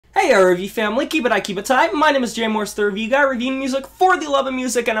Hey review family, keep it high, keep it tight. My name is Jay Morris, the review guy, reviewing music for the love of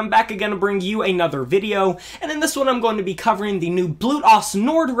music, and I'm back again to bring you another video. And in this one I'm going to be covering the new Blut Aus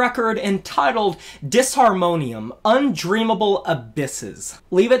Nord record entitled Disharmonium, Undreamable Abysses.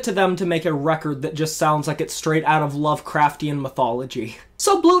 Leave it to them to make a record that just sounds like it's straight out of Lovecraftian mythology.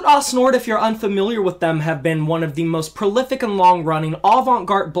 So Blut Aus Nord, if you're unfamiliar with them, have been one of the most prolific and long-running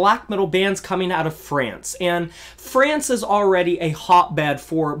avant-garde black metal bands coming out of France. And France is already a hotbed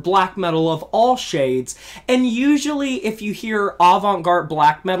for black metal of all shades, and usually if you hear avant-garde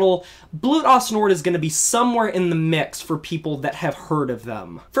black metal, Blut Aus Nord is going to be somewhere in the mix for people that have heard of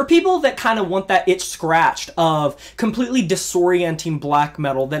them. For people that kind of want that itch scratched of completely disorienting black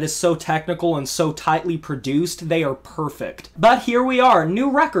metal that is so technical and so tightly produced, they are perfect. But here we are. New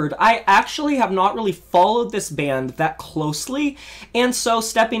record. I actually have not really followed this band that closely, and so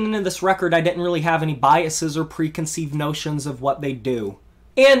stepping into this record I didn't really have any biases or preconceived notions of what they do.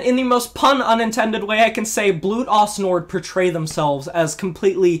 And in the most pun unintended way I can say, Blut Aus Nord portray themselves as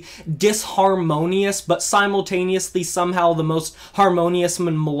completely disharmonious, but simultaneously somehow the most harmonious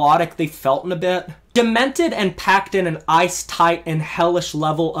and melodic they felt in a bit. Demented and packed in an ice-tight and hellish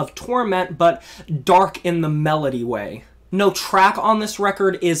level of torment, but dark in the melody way. No track on this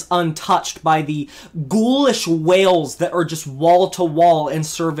record is untouched by the ghoulish wails that are just wall-to-wall in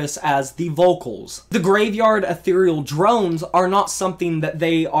service as the vocals. The graveyard ethereal drones are not something that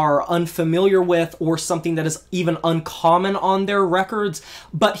they are unfamiliar with or something that is even uncommon on their records,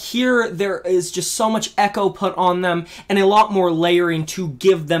 but here there is just so much echo put on them and a lot more layering to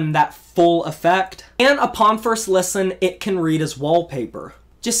give them that full effect. And upon first listen, it can read as wallpaper.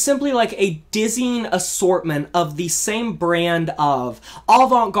 Just simply like a dizzying assortment of the same brand of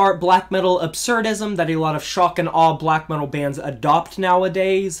avant-garde black metal absurdism that a lot of shock and awe black metal bands adopt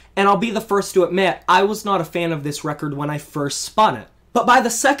nowadays. And I'll be the first to admit, I was not a fan of this record when I first spun it. But by the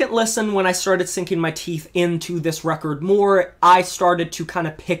second listen, when I started sinking my teeth into this record more, I started to kind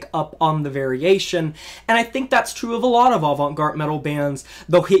of pick up on the variation. And I think that's true of a lot of avant-garde metal bands.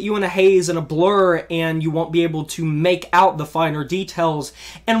 They'll hit you in a haze and a blur, and you won't be able to make out the finer details.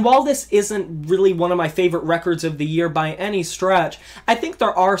 And while this isn't really one of my favorite records of the year by any stretch, I think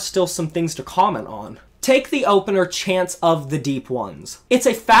there are still some things to comment on. Take the opener, Chance of the Deep Ones. It's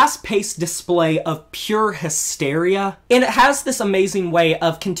a fast-paced display of pure hysteria, and it has this amazing way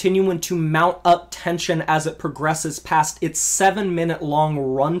of continuing to mount up tension as it progresses past its 7-minute long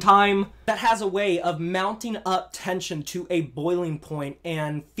runtime. That has a way of mounting up tension to a boiling point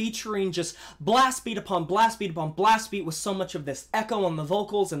and featuring just blast beat upon blast beat upon blast beat with so much of this echo on the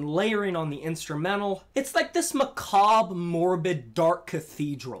vocals and layering on the instrumental. It's like this macabre, morbid, dark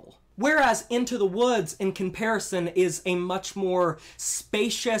cathedral. Whereas Into the Woods, in comparison, is a much more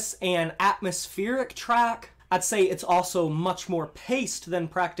spacious and atmospheric track. I'd say it's also much more paced than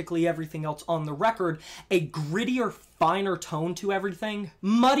practically everything else on the record, a grittier, finer tone to everything,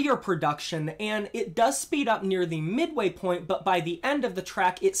 muddier production, and it does speed up near the midway point, but by the end of the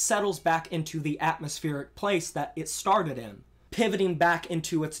track, it settles back into the atmospheric place that it started in, pivoting back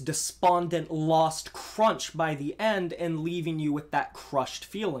into its despondent, lost crunch by the end and leaving you with that crushed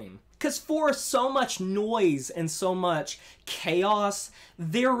feeling. Because for so much noise and so much chaos,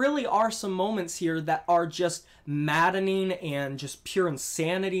 there really are some moments here that are just maddening and just pure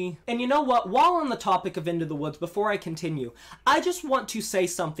insanity. And you know what? While on the topic of Into the Woods, before I continue, I just want to say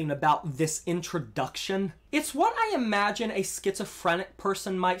something about this introduction. It's what I imagine a schizophrenic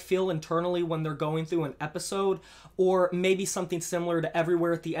person might feel internally when they're going through an episode, or maybe something similar to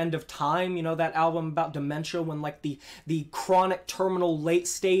Everywhere at the End of Time, you know, that album about dementia when like the chronic terminal late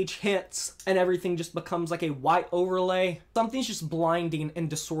stage hits and everything just becomes like a white overlay. Something's just blinding and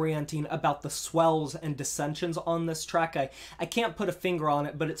disorienting about the swells and dissensions on this track. I can't put a finger on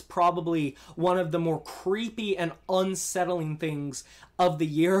it, but it's probably one of the more creepy and unsettling things of the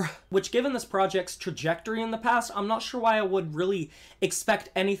year, which given this project's trajectory in the past, I'm not sure why I would really expect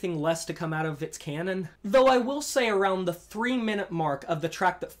anything less to come out of its canon. Though I will say around the 3-minute mark of the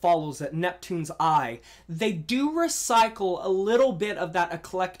track that follows it, Neptune's Eye, they do recycle a little bit of that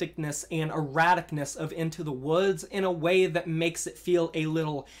eclecticness and erraticness of Into the Woods in a way that makes it feel a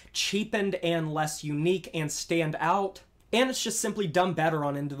little cheapened and less unique and stand out. And it's just simply done better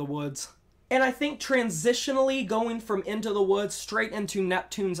on Into the Woods. And I think transitionally going from Into the Woods straight into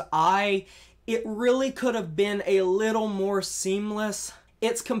Neptune's Eye, it really could have been a little more seamless.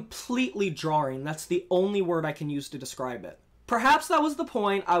 It's completely jarring. That's the only word I can use to describe it. Perhaps that was the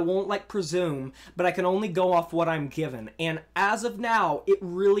point. I won't presume, but I can only go off what I'm given. And as of now, it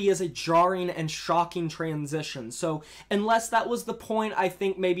really is a jarring and shocking transition. So unless that was the point, I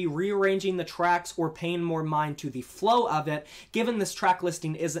think maybe rearranging the tracks or paying more mind to the flow of it, given this track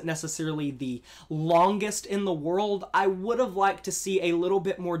listing isn't necessarily the longest in the world, I would have liked to see a little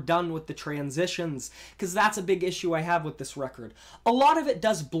bit more done with the transitions, because that's a big issue I have with this record. A lot of it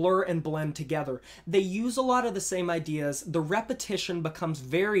does blur and blend together. They use a lot of the same ideas. The repetition becomes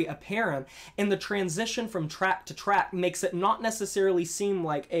very apparent, and the transition from track to track makes it not necessarily seem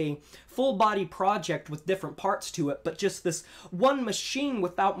like a full body project with different parts to it, but just this one machine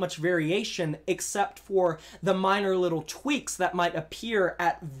without much variation except for the minor little tweaks that might appear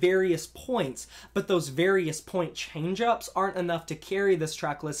at various points, but those various point change-ups aren't enough to carry this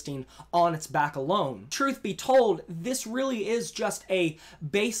track listing on its back alone. Truth be told, this really is just a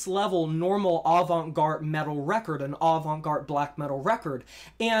base level normal avant-garde metal record, an avant-garde black metal record,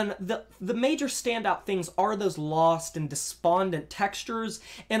 and the major standout things are those lost and despondent textures,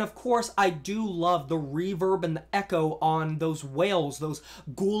 and of course I do love the reverb and the echo on those wails, those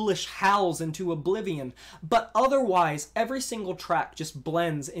ghoulish howls into oblivion, but otherwise every single track just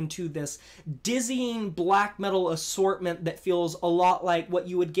blends into this dizzying black metal assortment that feels a lot like what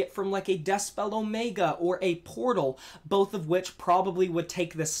you would get from like a Deathspell Omega or a Portal, both of which probably would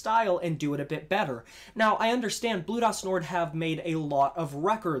take this style and do it a bit better. Now I understand Blut Aus Nord have made a lot of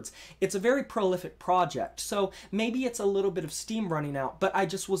records. It's a very prolific project, so maybe it's a little bit of steam running out, but I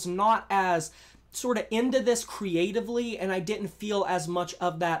just was not as sort of into this creatively, and I didn't feel as much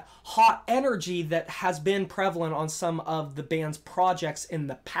of that hot energy that has been prevalent on some of the band's projects in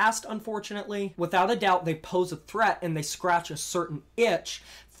the past, unfortunately. Without a doubt, they pose a threat and they scratch a certain itch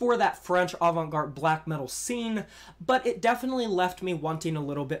for that French avant-garde black metal scene, but it definitely left me wanting a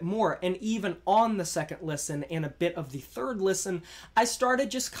little bit more, and even on the second listen and a bit of the third listen, I started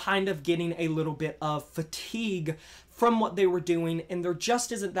just kind of getting a little bit of fatigue from what they were doing, and there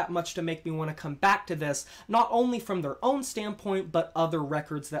just isn't that much to make me want to come back to this, not only from their own standpoint, but other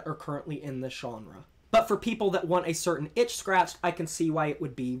records that are currently in this genre. But for people that want a certain itch scratched, I can see why it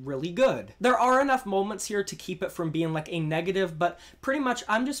would be really good. There are enough moments here to keep it from being like a negative, but pretty much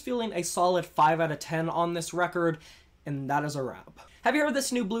I'm just feeling a solid 5 out of 10 on this record, and that is a wrap. Have you heard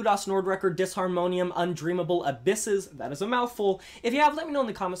this new Blut Aus Nord record, Disharmonium, Undreamable Abysses? That is a mouthful. If you have, let me know in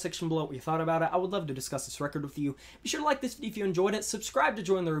the comment section below what you thought about it. I would love to discuss this record with you. Be sure to like this video if you enjoyed it, subscribe to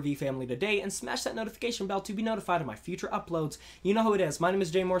join the review family today, and smash that notification bell to be notified of my future uploads. You know who it is. My name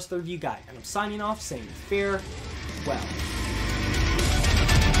is Jay Morris, the Review Guy, and I'm signing off saying farewell.